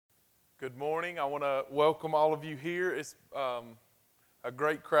Good morning. I want to welcome all of you here. It's a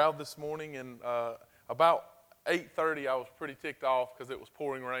great crowd this morning, and about 8:30 I was pretty ticked off because it was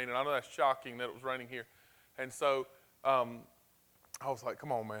pouring rain, and I know that's shocking that it was raining here. And so I was like,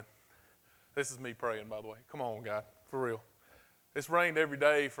 come on, man. This is me praying, by the way. Come on, God, for real. It's rained every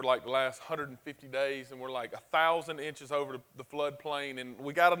day for like the last 150 days, and we're like 1,000 inches over the floodplain, and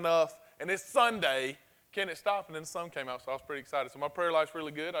we got enough, and it's Sunday. Can it stop? And then the sun came out, so I was pretty excited. So my prayer life's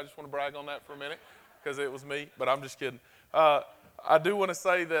really good. I just want to brag on that for a minute because it was me, but I'm just kidding. I do want to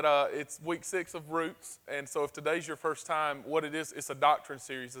say that it's week 6 of Roots, and so if today's your first time, what it is, it's a doctrine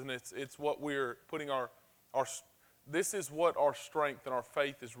series, and it's what we're putting this is what our strength and our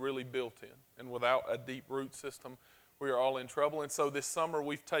faith is really built in. And without a deep root system, we are all in trouble. And so this summer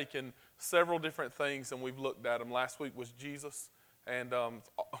we've taken several different things and we've looked at them. Last week was Jesus. And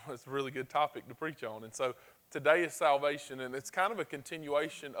it's a really good topic to preach on. And so today is salvation, and it's kind of a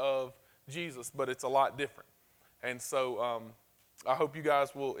continuation of Jesus, but it's a lot different. And so I hope you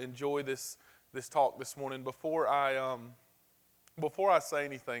guys will enjoy this talk this morning. Before I say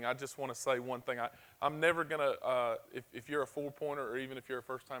anything, I just want to say one thing. I'm never going to, if you're a four-pointer or even if you're a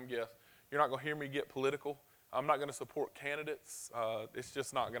first-time guest, you're not going to hear me get political. I'm not going to support candidates. It's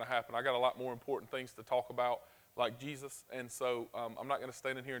just not going to happen. I got a lot more important things to talk about, like Jesus, and so I'm not going to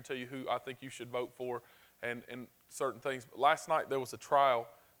stand in here and tell you who I think you should vote for and certain things. But last night there was a trial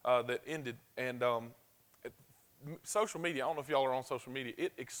that ended, and social media, I don't know if y'all are on social media,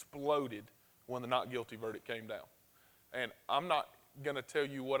 it exploded when the not guilty verdict came down. And I'm not going to tell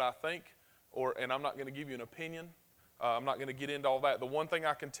you what I think, and I'm not going to give you an opinion. I'm not going to get into all that. The one thing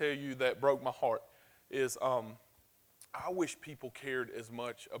I can tell you that broke my heart is I wish people cared as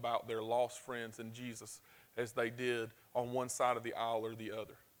much about their lost friends and Jesus as they did on one side of the aisle or the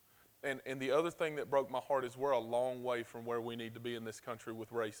other. And the other thing that broke my heart is we're a long way from where we need to be in this country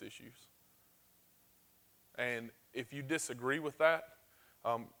with race issues. And if you disagree with that,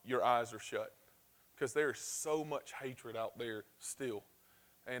 your eyes are shut. Because there is so much hatred out there still.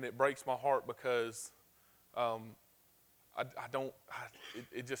 And it breaks my heart because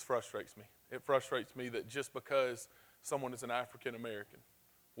it just frustrates me. It frustrates me that just because someone is an African American,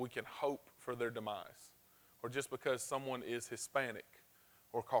 we can hope for their demise. Or just because someone is Hispanic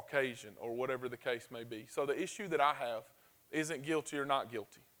or Caucasian or whatever the case may be. So the issue that I have isn't guilty or not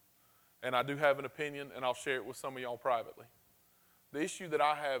guilty. And I do have an opinion, and I'll share it with some of y'all privately. The issue that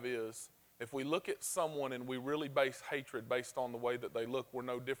I have is if we look at someone and we really base hatred based on the way that they look, we're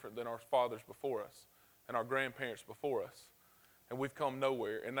no different than our fathers before us and our grandparents before us. And we've come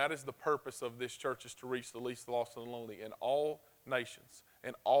nowhere. And that is the purpose of this church, is to reach the least, the lost, and the lonely in all nations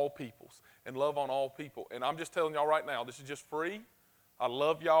and all peoples and love on all people. And I'm just telling y'all right now, this is just free. I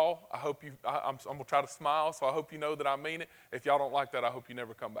love y'all. I hope I'm going to try to smile, so I hope you know that I mean it. If y'all don't like that, I hope you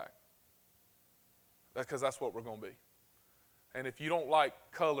never come back. Because that's what we're going to be. And if you don't like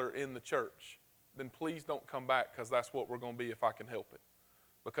color in the church, then please don't come back, because that's what we're going to be if I can help it.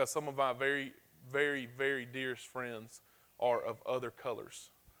 Because some of my very, very, very dearest friends are of other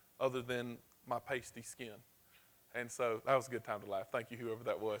colors other than my pasty skin. And so that was a good time to laugh. Thank you, whoever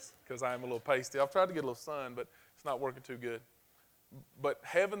that was, because I am a little pasty. I've tried to get a little sun, but it's not working too good. But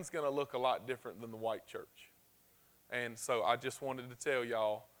heaven's going to look a lot different than the white church. And so I just wanted to tell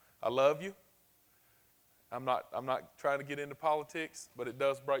y'all, I love you. I'm not trying to get into politics, but it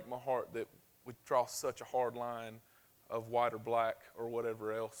does break my heart that we draw such a hard line of white or black or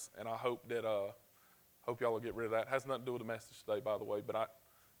whatever else. And I hope that hope y'all will get rid of that. It has nothing to do with the message today, by the way, but I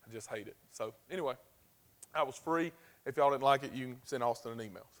just hate it. So anyway, I was free. If y'all didn't like it, you can send Austin an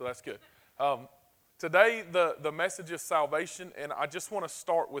email. So that's good. Today, the message is salvation, and I just want to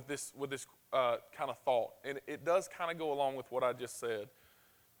start with this kind of thought. And it does kind of go along with what I just said.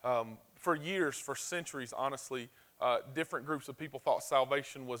 For years, for centuries, honestly, different groups of people thought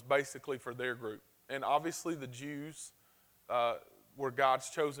salvation was basically for their group. And obviously the Jews were God's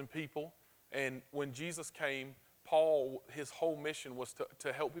chosen people. And when Jesus came, Paul, his whole mission was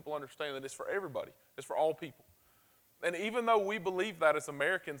to help people understand that it's for everybody. It's for all people. And even though we believe that as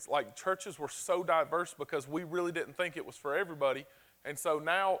Americans, like, churches were so diverse because we really didn't think it was for everybody. And so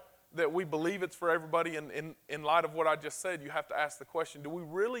now that we believe it's for everybody, and in light of what I just said, you have to ask the question, do we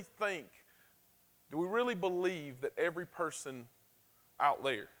really believe that every person out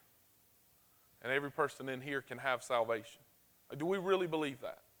there and every person in here can have salvation? Do we really believe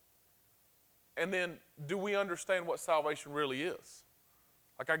that? And then, do we understand what salvation really is?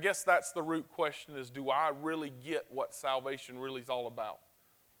 Like, I guess that's the root question, is, do I really get what salvation really is all about?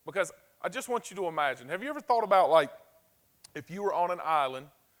 Because I just want you to imagine, have you ever thought about, like, if you were on an island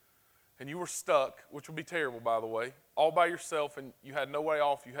and you were stuck, which would be terrible, by the way, all by yourself and you had no way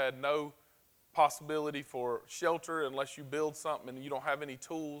off, you had no possibility for shelter unless you build something and you don't have any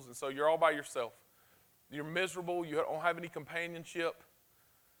tools, and so you're all by yourself. You're miserable, you don't have any companionship,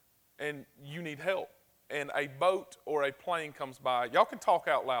 and you need help. And a boat or a plane comes by. Y'all can talk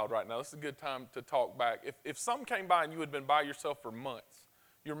out loud right now. This is a good time to talk back. If something came by and you had been by yourself for months,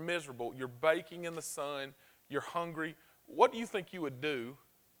 you're miserable, you're baking in the sun, you're hungry, what do you think you would do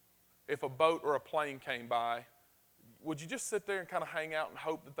if a boat or a plane came by? Would you just sit there and kind of hang out and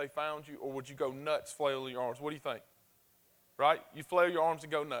hope that they found you, or would you go nuts flailing your arms? What do you think? Right? You flail your arms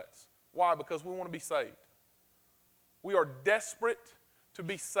and go nuts. Why? Because we want to be saved. We are desperate to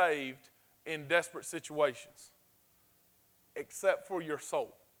be saved in desperate situations, except for your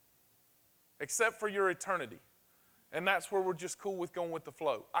soul, except for your eternity. And that's where we're just cool with going with the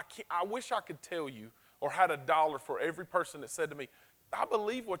flow. I wish I could tell you or had $1 for every person that said to me, I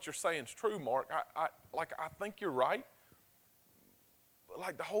believe what you're saying is true, Mark. I think you're right. But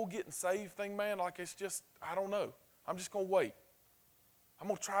like the whole getting saved thing, man, like it's just, I don't know. I'm just going to wait. I'm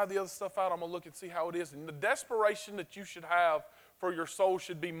going to try the other stuff out. I'm going to look and see how it is. And the desperation that you should have for your soul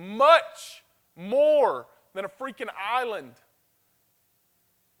should be much more than a freaking island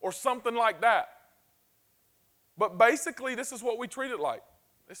or something like that. But basically, this is what we treat it like.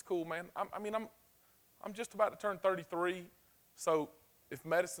 It's cool, man. I'm just about to turn 33, so if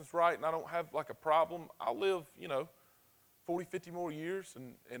medicine's right and I don't have like a problem, I'll live, 40, 50 more years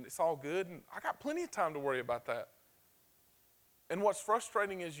and it's all good. And I got plenty of time to worry about that. And what's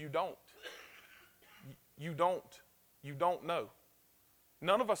frustrating is you don't. You don't know.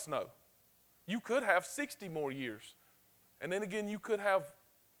 None of us know. You could have 60 more years. And then again, you could have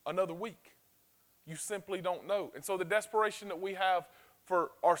another week. You simply don't know. And so the desperation that we have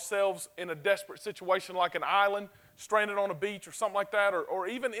for ourselves in a desperate situation like an island, stranded on a beach or something like that, or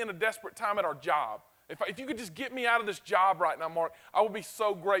even in a desperate time at our job. If you could just get me out of this job right now, Mark, I would be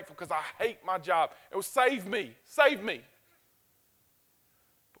so grateful because I hate my job. It would save me. Save me.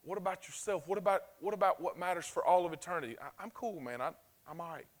 But what about yourself? What about what matters for all of eternity? I'm cool, man. I'm all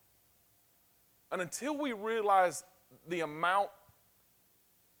right. And until we realize the amount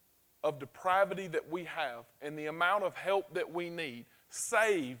of depravity that we have and the amount of help that we need,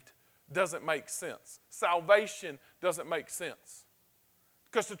 saved doesn't make sense. Salvation doesn't make sense.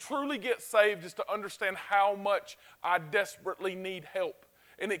 Because to truly get saved is to understand how much I desperately need help.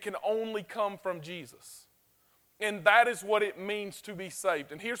 And it can only come from Jesus. And that is what it means to be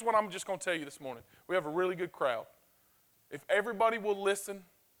saved. And here's what I'm just going to tell you this morning. We have a really good crowd. If everybody will listen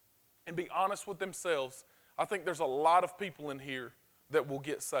and be honest with themselves, I think there's a lot of people in here that will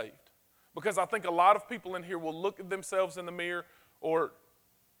get saved. Because I think a lot of people in here will look at themselves in the mirror or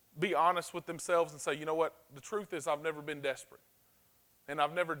be honest with themselves and say, you know what, the truth is I've never been desperate. And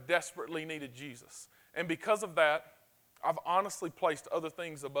I've never desperately needed Jesus. And because of that, I've honestly placed other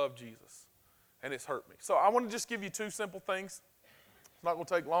things above Jesus. And it's hurt me. So I want to just give you two simple things. It's not going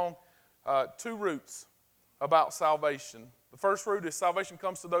to take long. Two roots about salvation. The first root is salvation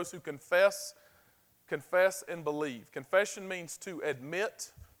comes to those who confess and believe. Confession means to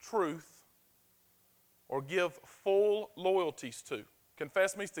admit truth or give full loyalties to.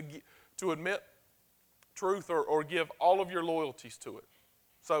 Confess means to admit truth or give all of your loyalties to it.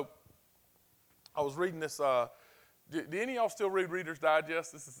 So I was reading this. Do any of y'all still read Reader's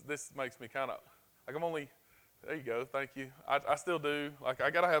Digest? This makes me kind of like I'm only. There you go. Thank you. I still do. Like I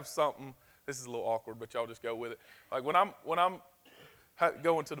gotta have something. This is a little awkward, but y'all just go with it. Like when I'm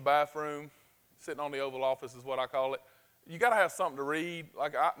going to the bathroom, sitting on the Oval Office is what I call it. You got to have something to read.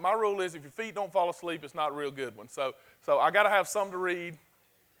 Like my rule is, if your feet don't fall asleep, it's not a real good one. So I got to have something to read.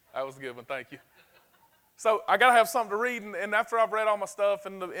 That was a good one. Thank you. So I got to have something to read, and after I've read all my stuff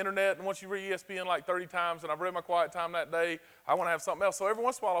and the internet, and once you read ESPN like 30 times, and I've read my quiet time that day, I want to have something else. So every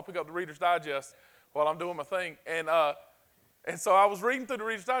once in a while, I'll pick up the Reader's Digest while I'm doing my thing. And so I was reading through the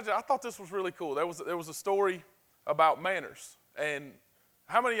Reader's Digest. I thought this was really cool. There was a story about manners. And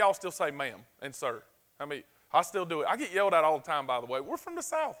how many of y'all still say ma'am and sir? How many? I still do it. I get yelled at all the time, by the way. We're from the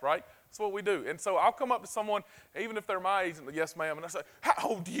South, right? That's what we do. And so I'll come up to someone, even if they're my age, and yes, ma'am, and I say, how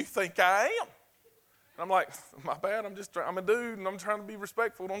old do you think I am? And I'm like, my bad, I'm a dude, and I'm trying to be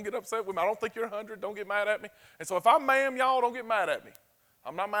respectful. Don't get upset with me. I don't think you're 100. Don't get mad at me. And so if I'm ma'am, y'all, don't get mad at me.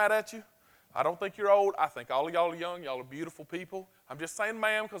 I'm not mad at you. I don't think you're old. I think all of y'all are young. Y'all are beautiful people. I'm just saying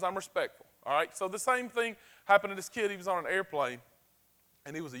ma'am because I'm respectful. All right? So the same thing happened to this kid. He was on an airplane,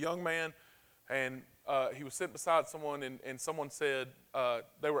 and he was a young man, and he was sitting beside someone, and someone said,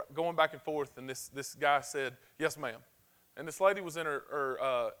 they were going back and forth, and this guy said, yes, ma'am. And this lady was in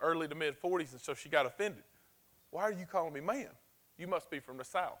her early to mid-40s, and so she got offended. Why are you calling me ma'am? You must be from the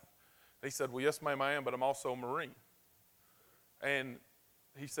South. And he said, well, yes, ma'am, I am, but I'm also a Marine. And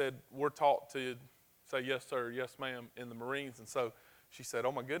he said, we're taught to say yes, sir, yes, ma'am, in the Marines. And so she said,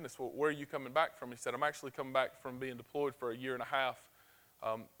 oh, my goodness, well, where are you coming back from? He said, I'm actually coming back from being deployed for a year and a half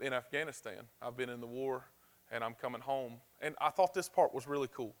in Afghanistan. I've been in the war, and I'm coming home. And I thought this part was really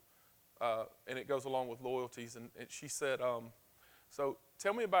cool, and it goes along with loyalties. And she said, so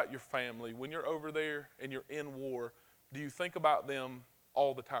tell me about your family. When you're over there and you're in war, do you think about them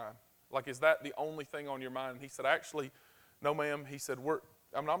all the time? Like, is that the only thing on your mind? And he said, actually, no, ma'am. He said,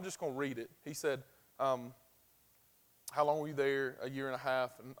 I'm just going to read it. He said, how long were you there? A year and a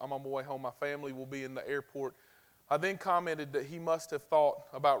half. And I'm on my way home. My family will be in the airport. I then commented that he must have thought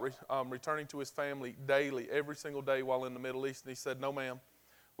about returning to his family daily, every single day while in the Middle East. And he said, no, ma'am.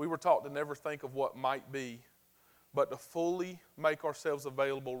 We were taught to never think of what might be, but to fully make ourselves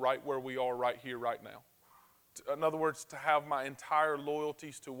available right where we are right here, right now. In other words, to have my entire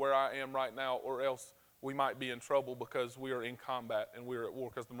loyalties to where I am right now, or else we might be in trouble because we are in combat and we're at war.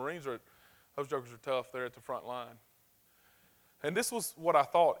 Because the Marines those jokers are tough. They're at the front line. And this was what I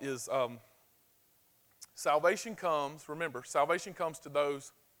thought is salvation comes to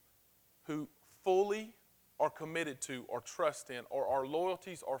those who fully are committed to or trust in, or our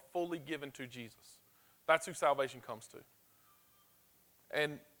loyalties are fully given to Jesus. That's who salvation comes to.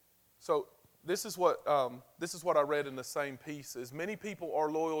 And so this is what I read in the same piece. Is many people are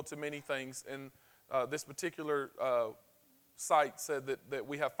loyal to many things, and this particular site said that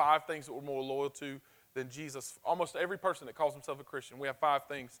we have 5 things that we're more loyal to than Jesus. Almost every person that calls himself a Christian, we have 5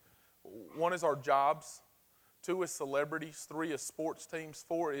 things. 1 is our jobs. 2 is celebrities. 3 is sports teams.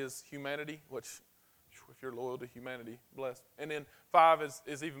 4 is humanity, which, if you're loyal to humanity, blessed. And then 5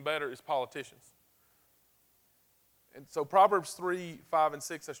 is even better, is politicians. And so Proverbs 3, 5, and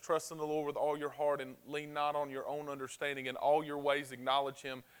 6 says, trust in the Lord with all your heart and lean not on your own understanding. In all your ways acknowledge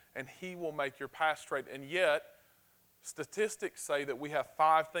him, and he will make your path straight. And yet, statistics say that we have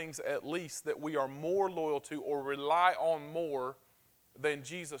 5 things at least that we are more loyal to or rely on more than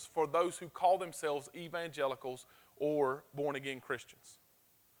Jesus for those who call themselves evangelicals or born-again Christians.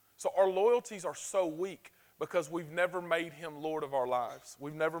 So our loyalties are so weak because we've never made him Lord of our lives.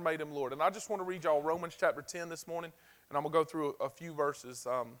 We've never made him Lord. And I just want to read y'all Romans chapter 10 this morning, and I'm going to go through a few verses.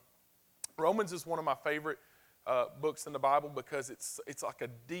 Romans is one of my favorite books in the Bible because it's like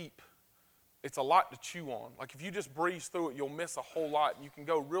it's a lot to chew on. Like if you just breeze through it, you'll miss a whole lot. You can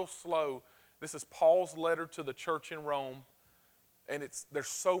go real slow. This is Paul's letter to the church in Rome, and there's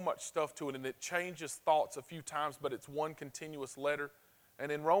so much stuff to it, and it changes thoughts a few times, but it's one continuous letter.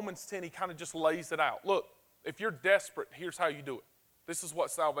 And in Romans 10, he kind of just lays it out. Look, if you're desperate, here's how you do it. This is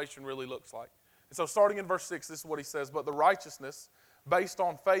what salvation really looks like. And so starting in verse 6, this is what he says. But the righteousness based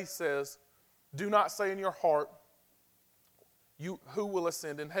on faith says, do not say in your heart, who will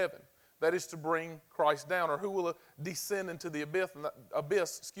ascend in heaven? That is to bring Christ down. Or who will descend into the abyss,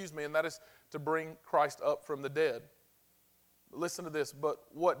 and that is to bring Christ up from the dead. Listen to this. But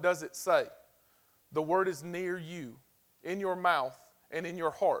what does it say? The word is near you, in your mouth and in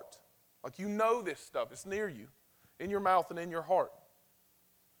your heart. Like you know this stuff. It's near you, in your mouth and in your heart.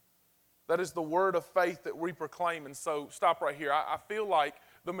 That is the word of faith that we proclaim. And so stop right here. I feel like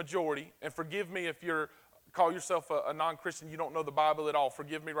the majority, and forgive me if you call yourself a non-Christian, you don't know the Bible at all.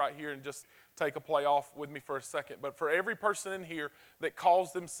 Forgive me right here and just take a play off with me for a second. But for every person in here that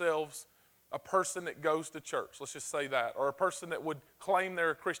calls themselves a person that goes to church, let's just say that, or a person that would claim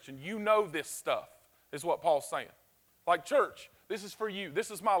they're a Christian, you know this stuff, is what Paul's saying. Like, church, this is for you.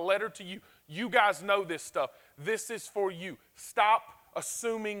 This is my letter to you. You guys know this stuff. This is for you. Stop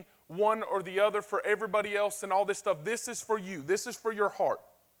assuming one or the other for everybody else and all this stuff. This is for you. This is for your heart.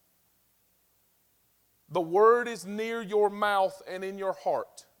 The word is near your mouth and in your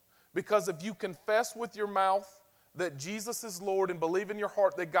heart. Because if you confess with your mouth that Jesus is Lord and believe in your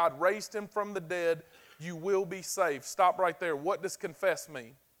heart that God raised him from the dead, you will be saved. Stop right there. What does confess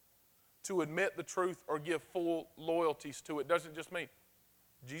mean? To admit the truth or give full loyalties to it doesn't just mean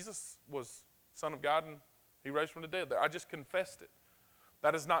Jesus was Son of God and he raised from the dead. I just confessed it.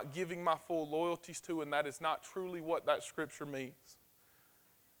 That is not giving my full loyalties to, and that is not truly what that scripture means.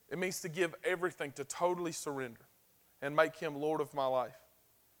 It means to give everything, to totally surrender and make him Lord of my life.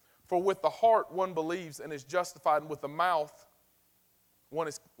 For with the heart one believes and is justified, and with the mouth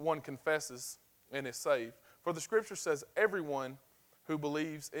one confesses and is saved. For the scripture says, everyone who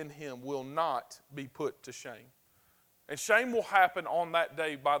believes in him will not be put to shame. And shame will happen on that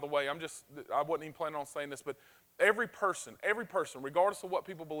day, by the way. I wasn't even planning on saying this, but every person, regardless of what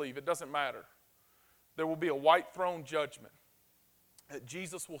people believe, it doesn't matter. There will be a white throne judgment that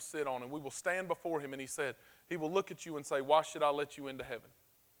Jesus will sit on, and we will stand before him, and he will look at you and say, why should I let you into heaven?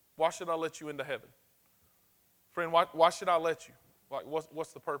 Why should I let you into heaven? Friend, why should I let you? Like,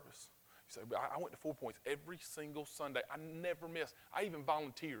 what's the purpose? You say, I went to 4 Points every single Sunday. I never missed. I even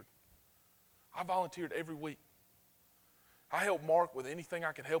volunteered. I volunteered every week. I helped Mark with anything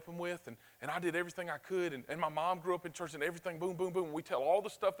I could help him with, and I did everything I could. And my mom grew up in church, and everything, boom, boom, boom. We tell all the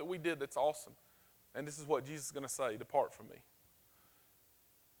stuff that we did that's awesome. And this is what Jesus is going to say, depart from me.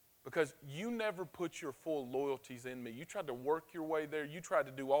 Because you never put your full loyalties in me. You tried to work your way there. You tried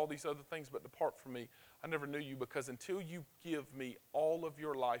to do all these other things, but depart from me. I never knew you, because until you give me all of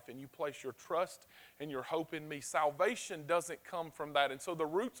your life and you place your trust and your hope in me, salvation doesn't come from that. And so the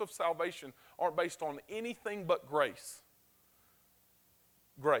roots of salvation aren't based on anything but grace.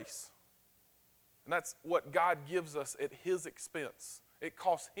 Grace. And that's what God gives us at His expense. It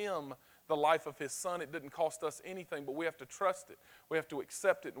cost Him the life of His Son. It didn't cost us anything, but we have to trust it. We have to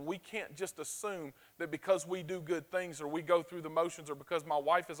accept it. And we can't just assume that because we do good things or we go through the motions or because my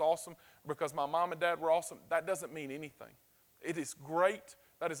wife is awesome, or because my mom and dad were awesome, that doesn't mean anything. It is great.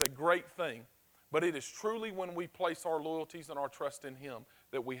 That is a great thing. But it is truly when we place our loyalties and our trust in Him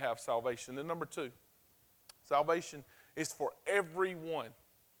that we have salvation. And number two, salvation is for everyone.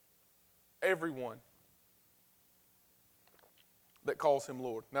 Everyone that calls Him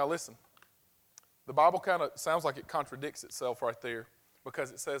Lord. Now listen. The Bible kind of sounds like it contradicts itself right there, because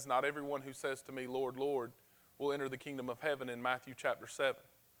it says, not everyone who says to me, Lord, Lord, will enter the kingdom of heaven in Matthew chapter 7.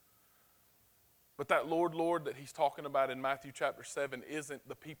 But that Lord, Lord that He's talking about in Matthew chapter 7 isn't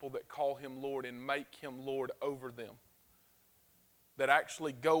the people that call Him Lord and make Him Lord over them. That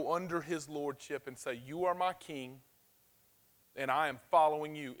actually go under His lordship and say, you are my king and I am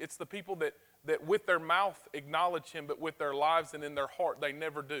following you. It's the people that with their mouth acknowledge Him, but with their lives and in their heart they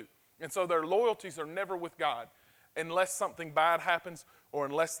never do. And so their loyalties are never with God unless something bad happens, or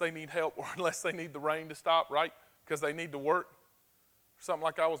unless they need help, or unless they need the rain to stop, right? Because they need to work. Something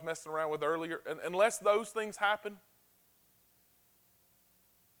like I was messing around with earlier. And unless those things happen,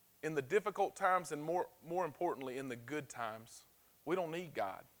 in the difficult times and more importantly in the good times, we don't need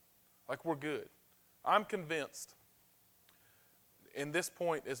God. Like, we're good. I'm convinced, in this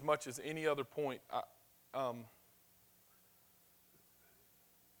point as much as any other point,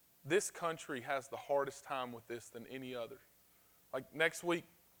 this country has the hardest time with this than any other. Like, next week,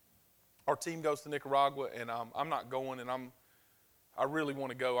 our team goes to Nicaragua, and I'm not going, and I really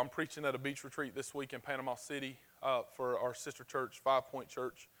want to go. I'm preaching at a beach retreat this week in Panama City for our sister church, 5 Point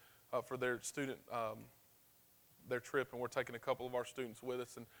Church, for their student their trip, and we're taking a couple of our students with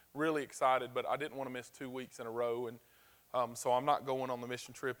us, and really excited. But I didn't want to miss 2 weeks in a row, and so I'm not going on the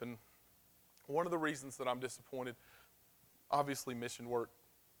mission trip. And one of the reasons that I'm disappointed, obviously, mission work.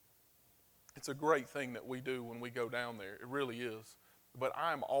 It's a great thing that we do when we go down there. It really is. But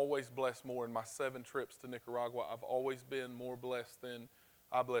I'm always blessed more in my 7 trips to Nicaragua. I've always been more blessed than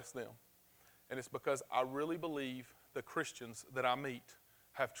I bless them. And it's because I really believe the Christians that I meet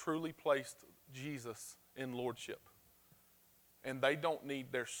have truly placed Jesus in lordship. And they don't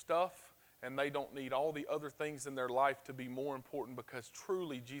need their stuff, and they don't need all the other things in their life to be more important, because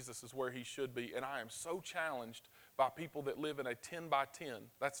truly Jesus is where He should be. And I am so challenged by people that live in a 10 by 10,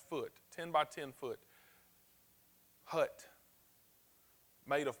 that's foot, 10 by 10 foot hut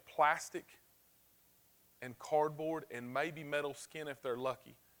made of plastic and cardboard and maybe metal skin if they're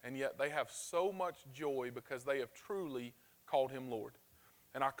lucky. And yet they have so much joy because they have truly called Him Lord.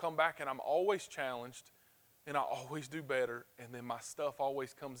 And I come back and I'm always challenged, and I always do better, and then my stuff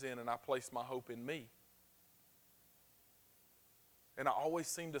always comes in and I place my hope in me. And I always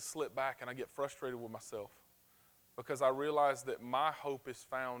seem to slip back and I get frustrated with myself, because I realize that my hope is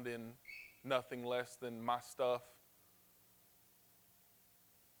found in nothing less than my stuff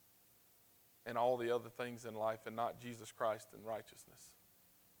and all the other things in life, and not Jesus Christ and righteousness.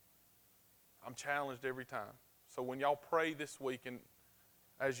 I'm challenged every time. So when y'all pray this week, and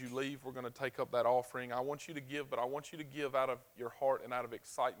as you leave, we're going to take up that offering. I want you to give, but I want you to give out of your heart and out of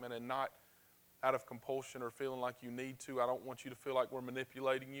excitement, and not out of compulsion or feeling like you need to. I don't want you to feel like we're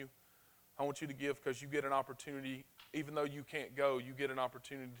manipulating you. I want you to give because you get an opportunity, even though you can't go, you get an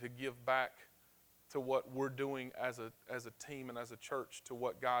opportunity to give back to what we're doing as a team and as a church, to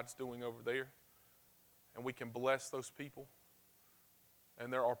what God's doing over there. And we can bless those people.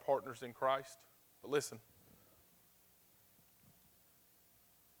 And they're our partners in Christ. But listen,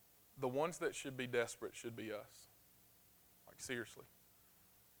 the ones that should be desperate should be us. Like, seriously.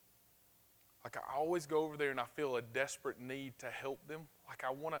 Like, I always go over there and I feel a desperate need to help them. Like,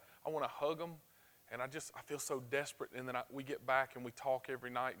 I want to hug them, and I feel so desperate. And then we get back and we talk every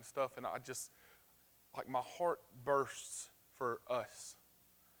night and stuff, and I just, like, my heart bursts for us.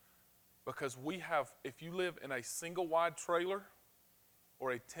 Because we have, if you live in a single wide trailer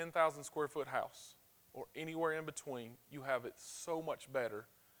or a 10,000 square foot house, or anywhere in between, you have it so much better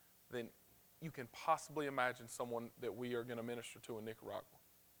than you can possibly imagine someone that we are going to minister to in Nicaragua.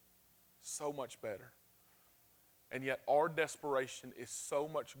 So much better. And yet our desperation is so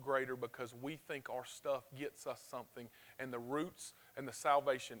much greater because we think our stuff gets us something, and the roots and the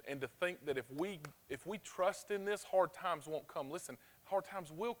salvation. And to think that if we trust in this, hard times won't come. Listen, hard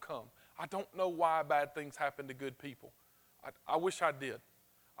times will come. I don't know why bad things happen to good people. I wish I did.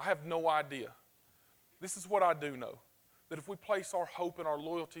 I have no idea. This is what I do know, that if we place our hope and our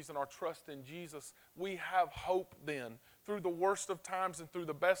loyalties and our trust in Jesus, we have hope then. Through the worst of times and through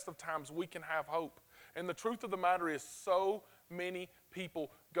the best of times, we can have hope. And the truth of the matter is, so many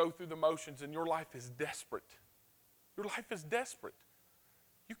people go through the motions, and your life is desperate. Your life is desperate.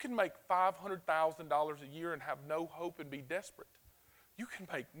 You can make $500,000 a year and have no hope and be desperate. You can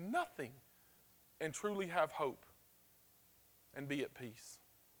make nothing and truly have hope and be at peace.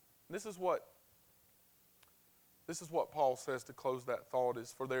 And this is what Paul says to close that thought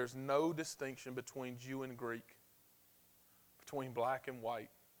is, for there's no distinction between Jew and Greek, between black and white,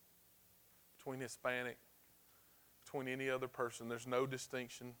 between Hispanic, between any other person. There's no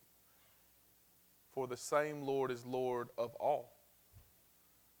distinction. For the same Lord is Lord of all,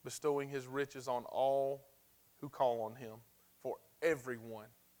 bestowing his riches on all who call on him. For everyone,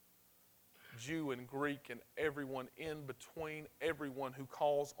 Jew and Greek and everyone in between, everyone who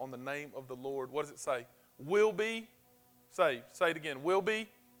calls on the name of the Lord, what does it say? Will be saved. Say it again. Will be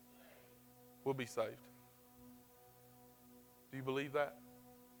saved. Do you believe that?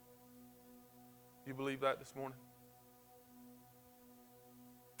 Do you believe that this morning?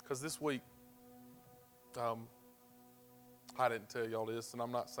 Because this week, I didn't tell y'all this, and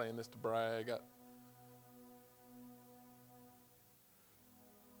I'm not saying this to brag.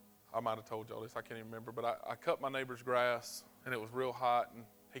 I might have told y'all this. I can't even remember. But I cut my neighbor's grass, and it was real hot. And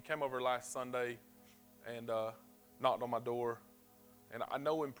he came over last Sunday and knocked on my door. And I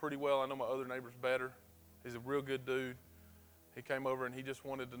know him pretty well. I know my other neighbors better. He's a real good dude. He came over, and he just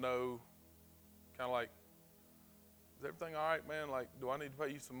wanted to know, kind of like, is everything all right, man? Like, do I need to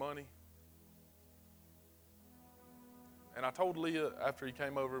pay you some money? And I told Leah after he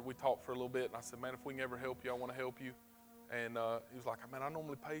came over, we talked for a little bit, and I said, man, if we can ever help you, I want to help you. And he was like, man, I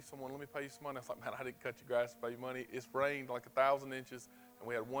normally pay someone. Let me pay you some money. I was like, man, I didn't cut your grass to pay you money. It's rained like 1,000 inches, and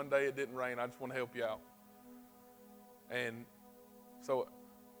we had one day it didn't rain. I just want to help you out. And so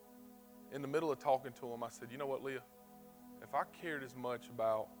in the middle of talking to him, I said, you know what, Leah? If I cared as much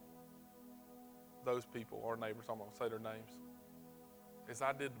about those people, our neighbors, I'm going to say their names, as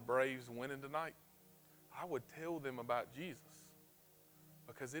I did the Braves winning tonight, I would tell them about Jesus,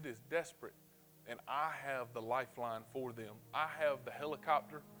 because it is desperate, and I have the lifeline for them. I have the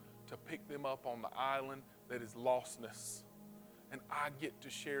helicopter to pick them up on the island that is lostness, and I get to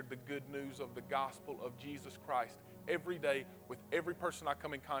share the good news of the gospel of Jesus Christ every day with every person I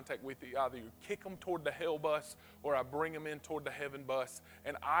come in contact with. Either you kick them toward the hell bus or I bring them in toward the heaven bus,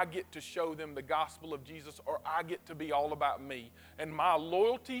 and I get to show them the gospel of Jesus, or I get to be all about me. And my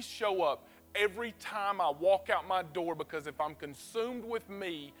loyalties show up every time I walk out my door, because if I'm consumed with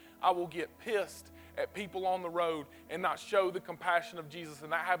me, I will get pissed at people on the road and not show the compassion of Jesus.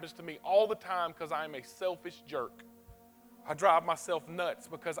 And that happens to me all the time because I am a selfish jerk. I drive myself nuts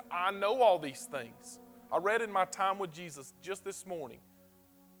because I know all these things. I read in my time with Jesus just this morning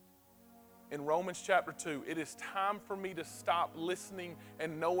in Romans chapter 2, it is time for me to stop listening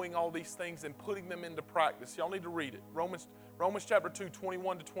and knowing all these things and putting them into practice. Y'all need to read it. Romans chapter 2,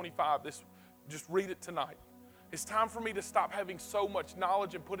 21 to 25. Just read it tonight. It's time for me to stop having so much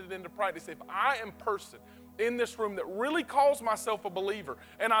knowledge and put it into practice. If I am a person in this room that really calls myself a believer,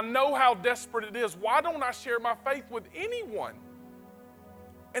 and I know how desperate it is, why don't I share my faith with anyone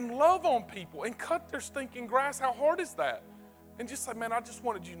and love on people and cut their stinking grass? How hard is that? And just say, man, I just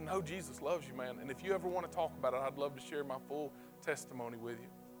wanted you to know Jesus loves you, man. And if you ever want to talk about it, I'd love to share my full testimony with you.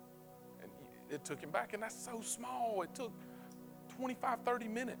 And it took him back, and that's so small. It took 25, 30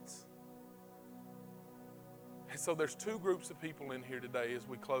 minutes. And so there's two groups of people in here today as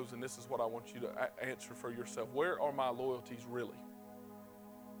we close, and this is what I want you to answer for yourself. Where are my loyalties really?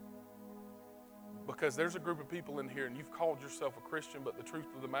 Because there's a group of people in here, and you've called yourself a Christian, but the truth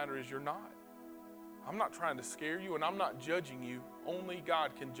of the matter is you're not. I'm not trying to scare you, and I'm not judging you. Only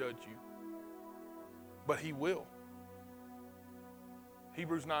God can judge you. But he will.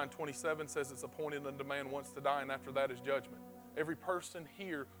 Hebrews 9:27 says it's appointed unto man once to die, and after that is judgment. Every person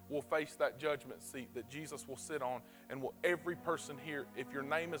here will face that judgment seat that Jesus will sit on, and every person here, if your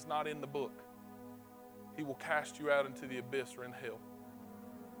name is not in the book, he will cast you out into the abyss or in hell.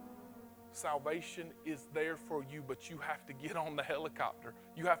 Salvation is there for you, but you have to get on the helicopter.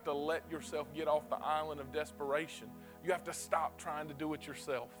 You have to let yourself get off the island of desperation. You have to stop trying to do it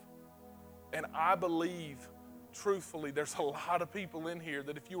yourself. And I believe, truthfully, there's a lot of people in here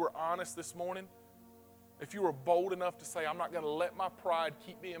that if you were honest this morning, if you were bold enough to say, I'm not going to let my pride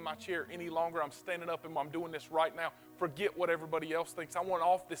keep me in my chair any longer, I'm standing up and I'm doing this right now, forget what everybody else thinks. I want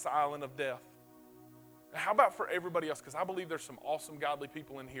off this island of death. Now, how about for everybody else? Because I believe there's some awesome godly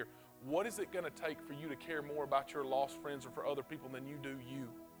people in here. What is it going to take for you to care more about your lost friends or for other people than you do you?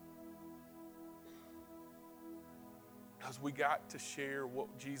 Because we got to share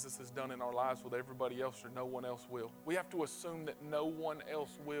what Jesus has done in our lives with everybody else, or no one else will. We have to assume that no one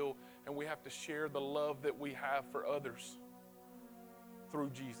else will, and we have to share the love that we have for others through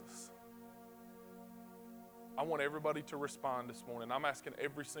Jesus. I want everybody to respond this morning. I'm asking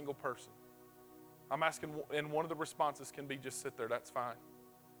every single person. I'm asking, and one of the responses can be just sit there, that's fine.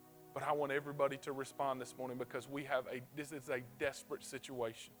 But I want everybody to respond this morning because this is a desperate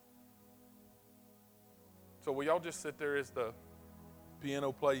situation. So will y'all just sit there as the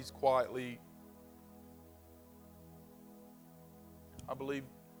piano plays quietly? I believe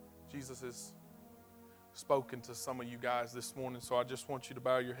Jesus has spoken to some of you guys this morning, so I just want you to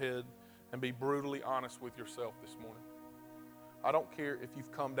bow your head and be brutally honest with yourself this morning. I don't care if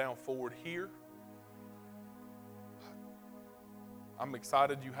you've come down forward here. I'm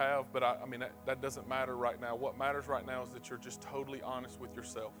excited you have, but that doesn't matter right now. What matters right now is that you're just totally honest with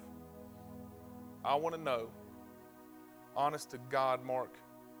yourself. I want to know, honest to God, Mark,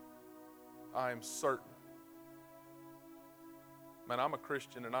 I am certain. Man, I'm a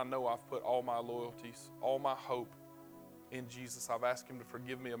Christian and I know I've put all my loyalties, all my hope in Jesus. I've asked Him to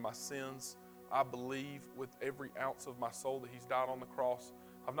forgive me of my sins. I believe with every ounce of my soul that He's died on the cross.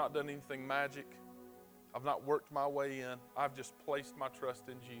 I've not done anything magic. I've not worked my way in. I've just placed my trust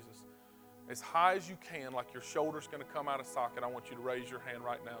in Jesus. As high as you can, like your shoulder's going to come out of socket, I want you to raise your hand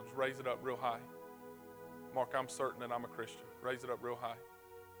right now. Just raise it up real high. Mark, I'm certain that I'm a Christian. Raise it up real high.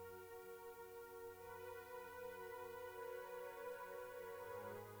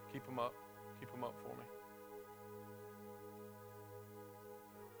 Keep them up. Keep them up for me.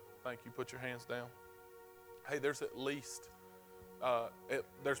 Thank you. Put your hands down. Hey, there's at least,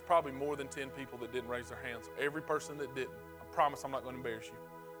 there's probably more than 10 people that didn't raise their hands. Every person that didn't, I promise I'm not going to embarrass you.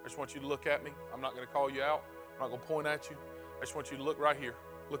 I just want you to look at me. I'm not going to call you out. I'm not going to point at you. I just want you to look right here.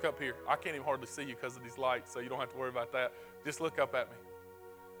 Look up here. I can't even hardly see you because of these lights, so you don't have to worry about that. Just look up at me.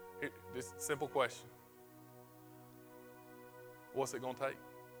 Here, just a simple question. What's it going to take?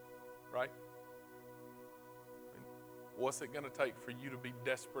 Right? What's it going to take for you to be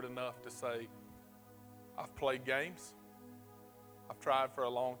desperate enough to say, I've played games. I've tried for a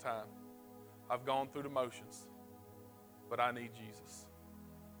long time. I've gone through the motions, but I need Jesus.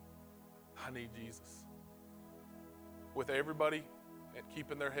 I need Jesus. With everybody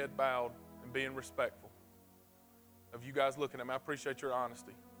keeping their head bowed and being respectful of you guys looking at me, I appreciate your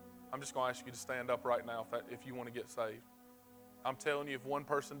honesty. I'm just going to ask you to stand up right now if you want to get saved. I'm telling you, if one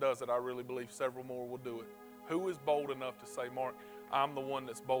person does it, I really believe several more will do it. Who is bold enough to say, Mark, I'm the one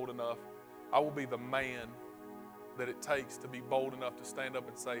that's bold enough. I will be the man that it takes to be bold enough to stand up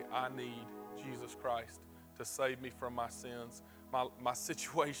and say, I need Jesus Christ to save me from my sins. My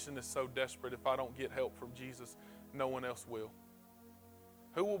situation is so desperate. If I don't get help from Jesus, no one else will.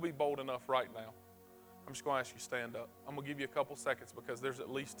 Who will be bold enough right now? I'm just going to ask you to stand up. I'm going to give you a couple seconds because there's at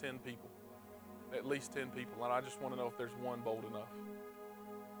least 10 people. At least 10 people. And I just want to know if there's one bold enough.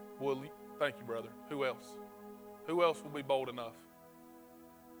 Thank you, brother. Who else? Who else will be bold enough?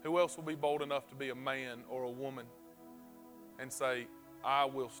 Who else will be bold enough to be a man or a woman and say, I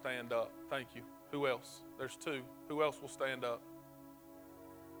will stand up? Thank you. Who else? There's 2. Who else will stand up?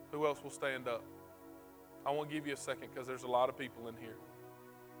 Who else will stand up? I want to give you a second because there's a lot of people in here.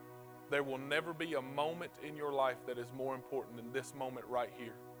 There will never be a moment in your life that is more important than this moment right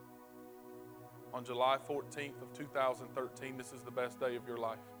here. On July 14th of 2013, this is the best day of your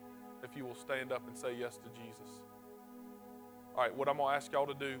life. If you will stand up and say yes to Jesus. All right, what I'm going to ask y'all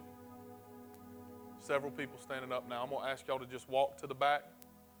to do, several people standing up now. I'm going to ask y'all to just walk to the back.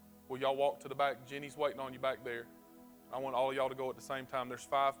 Will y'all walk to the back? Jenny's waiting on you back there. I want all of y'all to go at the same time. There's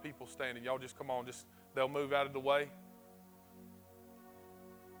 5 people standing. Y'all just come on. They'll move out of the way.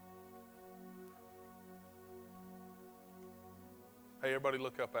 Hey, everybody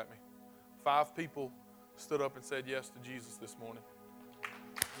look up at me. 5 people stood up and said yes to Jesus this morning.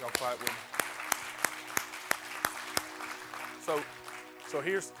 Y'all quiet with me. So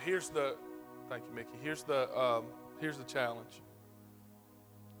here's the, thank you, Mickey. Here's the challenge.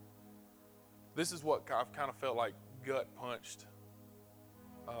 This is what I've kind of felt like gut punched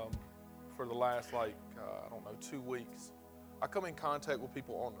for the last, 2 weeks, I come in contact with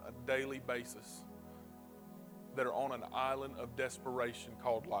people on a daily basis that are on an island of desperation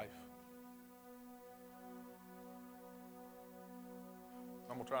called life.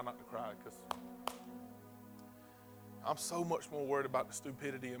 I'm going to try not to cry because I'm so much more worried about the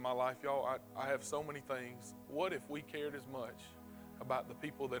stupidity in my life, y'all. I have so many things. What if we cared as much about the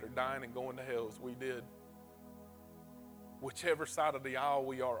people that are dying and going to hell as we did whichever side of the aisle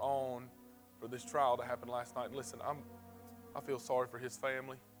we are on for this trial that happened last night? And listen, I feel sorry for his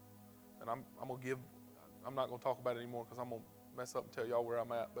family, and I'm not going to talk about it anymore because I'm going to mess up and tell y'all where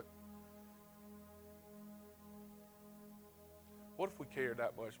I'm at. But what if we cared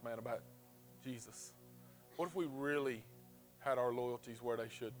that much, man, about Jesus? What if we really had our loyalties where they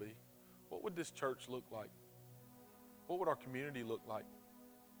should be? What would this church look like? What would our community look like?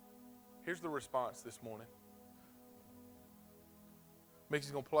 Here's the response this morning.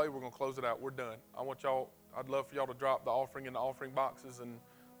 Mickey's going to play. We're going to close it out. We're done. I'd love for y'all to drop the offering in the offering boxes, and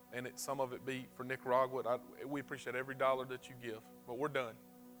some of it be for Nicaragua. We appreciate every dollar that you give, but we're done,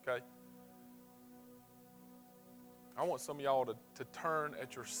 okay? I want some of y'all to turn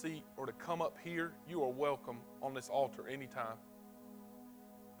at your seat or to come up here. You are welcome on this altar anytime.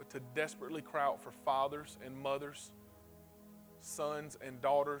 But to desperately cry out for fathers and mothers, sons and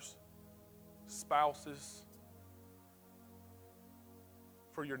daughters, spouses,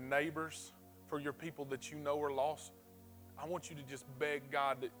 for your neighbors, for your people that you know are lost. I want you to just beg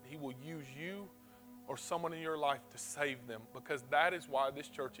God that He will use you or someone in your life to save them, because that is why this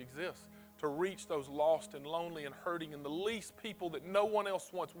church exists, to reach those lost and lonely and hurting and the least people that no one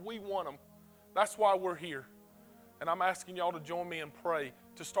else wants. We want them. That's why we're here. And I'm asking y'all to join me and pray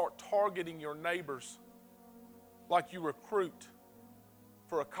to start targeting your neighbors like you recruit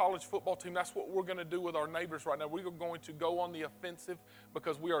for a college football team. That's what we're going to do with our neighbors right now. We're going to go on the offensive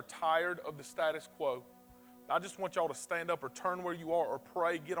because we are tired of the status quo. I just want y'all to stand up or turn where you are or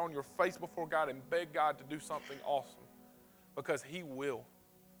pray, get on your face before God and beg God to do something awesome, because He will.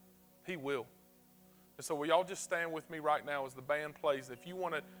 He will. And so will y'all just stand with me right now as the band plays? If you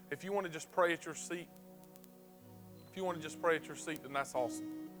want to just pray at your seat, then that's awesome.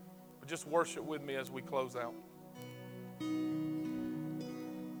 But just worship with me as we close out.